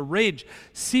continue to rage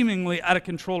seemingly out of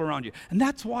control around you. And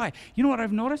that's why, you know what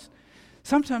I've noticed?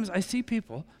 Sometimes I see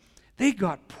people, they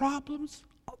got problems.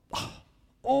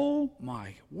 Oh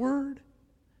my word.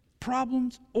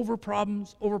 Problems over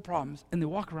problems over problems. And they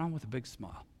walk around with a big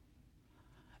smile.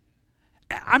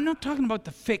 I'm not talking about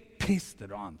the fake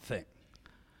pasted on thing.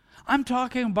 I'm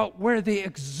talking about where they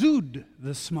exude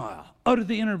the smile out of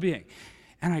the inner being.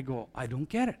 And I go, I don't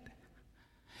get it.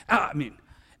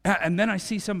 And then I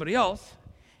see somebody else,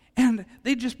 and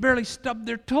they just barely stub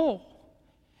their toe,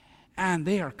 and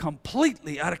they are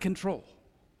completely out of control.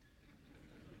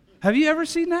 Have you ever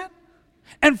seen that?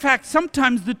 In fact,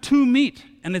 sometimes the two meet,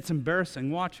 and it's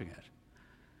embarrassing watching it.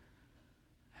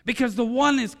 Because the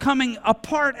one is coming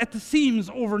apart at the seams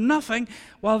over nothing,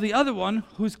 while the other one,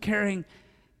 who's carrying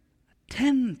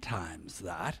 10 times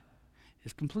that,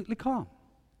 is completely calm.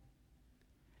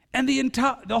 And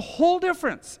the whole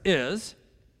difference is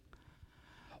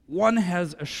one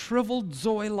has a shriveled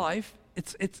Zoe life,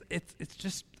 it's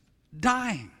just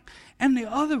dying, and the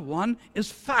other one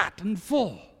is fat and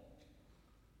full,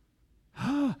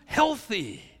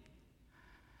 healthy.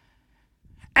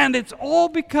 And it's all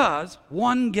because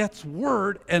one gets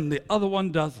word and the other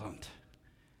one doesn't.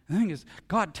 The thing is,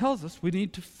 God tells us we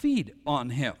need to feed on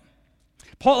him.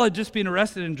 Paul had just been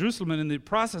arrested in Jerusalem, and in the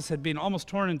process had been almost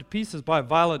torn into pieces by a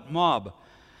violent mob.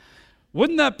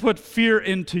 Wouldn't that put fear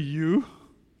into you?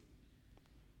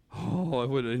 Oh, it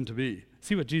would into me.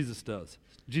 See what Jesus does.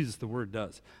 Jesus, the Word,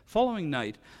 does. Following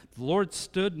night, the Lord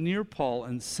stood near Paul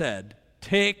and said,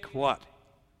 "Take what?"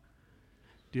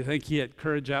 Do you think he had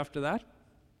courage after that?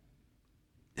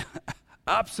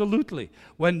 Absolutely.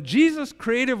 When Jesus'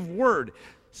 creative word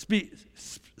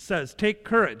says, "Take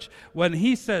courage," when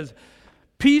he says,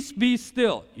 "Peace be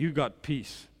still," you got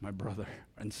peace, my brother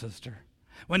and sister.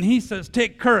 When he says,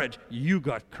 "Take courage," you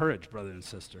got courage, brother and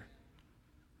sister.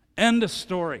 End of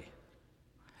story.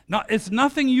 Now, it's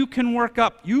nothing you can work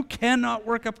up. You cannot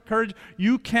work up courage.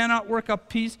 You cannot work up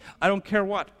peace. I don't care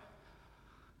what.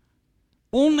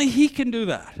 Only he can do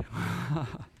that.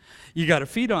 You got to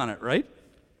feed on it, right?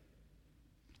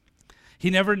 He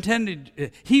never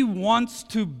intended, he wants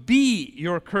to be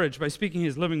your courage by speaking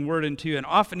his living word into you, and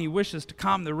often he wishes to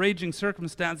calm the raging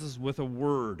circumstances with a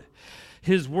word.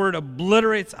 His word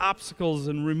obliterates obstacles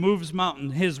and removes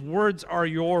mountains. His words are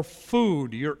your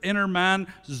food, your inner man,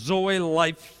 Zoe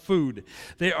life food.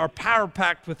 They are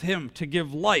power-packed with Him to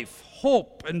give life,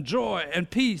 hope, and joy, and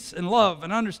peace, and love,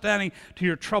 and understanding to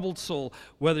your troubled soul,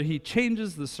 whether He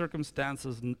changes the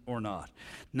circumstances or not.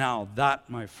 Now, that,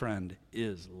 my friend,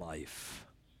 is life.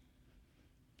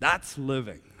 That's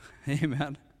living.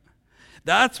 Amen.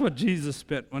 That's what Jesus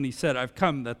meant when He said, I've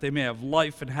come that they may have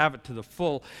life and have it to the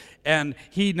full. And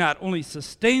He not only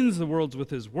sustains the worlds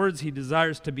with His words, He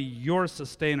desires to be your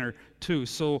sustainer too.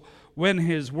 So when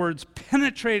His words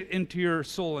penetrate into your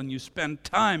soul and you spend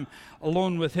time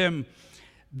alone with Him,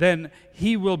 then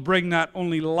He will bring not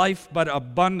only life but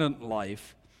abundant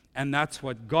life. And that's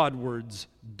what God words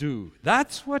do.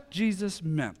 That's what Jesus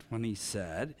meant when He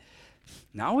said,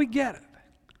 now we get it.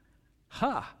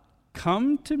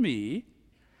 Come to me.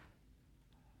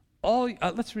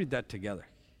 Let's read that together.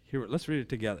 Here, let's read it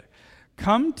together.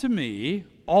 Come to me,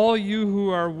 all you who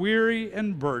are weary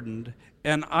and burdened,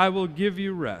 and I will give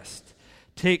you rest.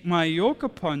 Take my yoke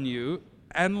upon you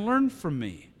and learn from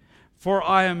me, for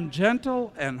I am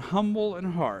gentle and humble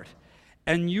in heart,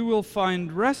 and you will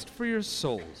find rest for your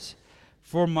souls.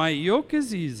 For my yoke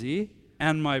is easy,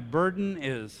 and my burden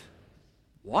is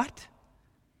what?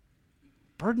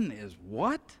 Burden is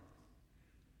what?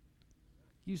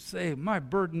 You say, my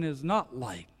burden is not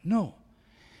light. No,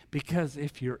 because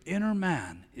if your inner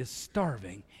man is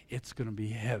starving, it's going to be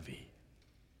heavy.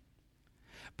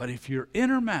 But if your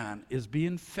inner man is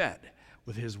being fed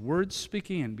with His words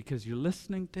speaking in, because you're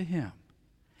listening to Him,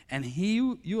 and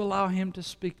you allow Him to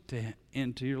speak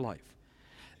into your life,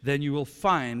 then you will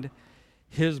find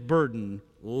His burden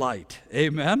light.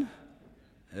 Amen?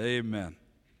 Amen.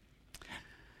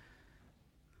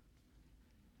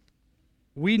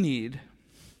 We need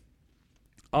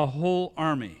a whole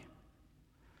army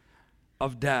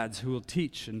of dads who will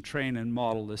teach and train and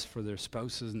model this for their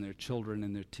spouses and their children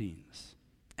and their teens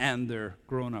and their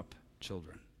grown-up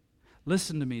children.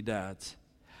 Listen to me, dads.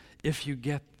 If you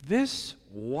get this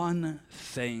one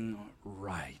thing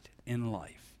right in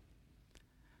life,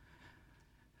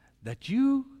 that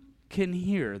you can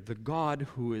hear the God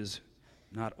who is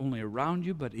not only around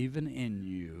you but even in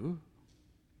you,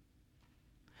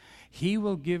 He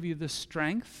will give you the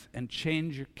strength and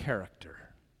change your character.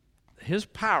 His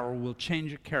power will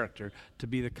change your character to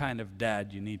be the kind of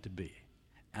dad you need to be.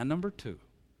 And number two,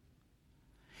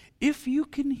 if you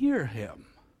can hear Him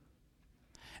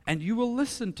and you will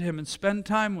listen to Him and spend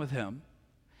time with Him,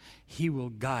 He will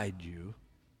guide you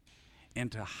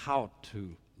into how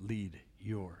to lead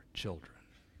your children.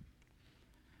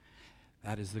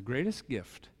 That is the greatest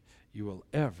gift you will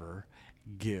ever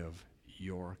give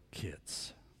your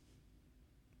kids.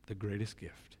 The greatest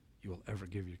gift you will ever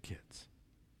give your kids.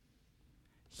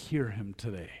 Hear Him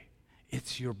today.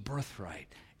 It's your birthright.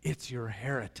 It's your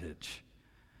heritage.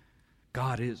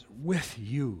 God is with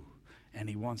you, and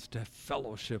He wants to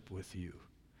fellowship with you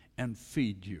and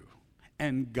feed you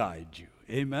and guide you.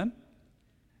 Amen?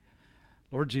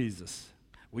 Lord Jesus,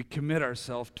 we commit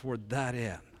ourselves toward that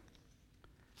end.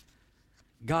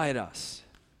 Guide us,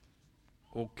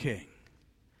 O King,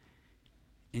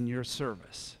 in your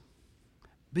service.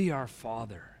 Be our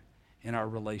Father in our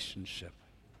relationship.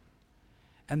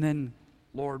 And then,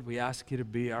 Lord, we ask you to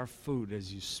be our food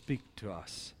as you speak to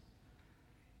us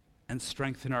and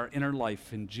strengthen our inner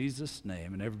life in Jesus'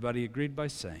 name. And everybody agreed by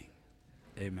saying,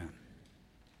 amen.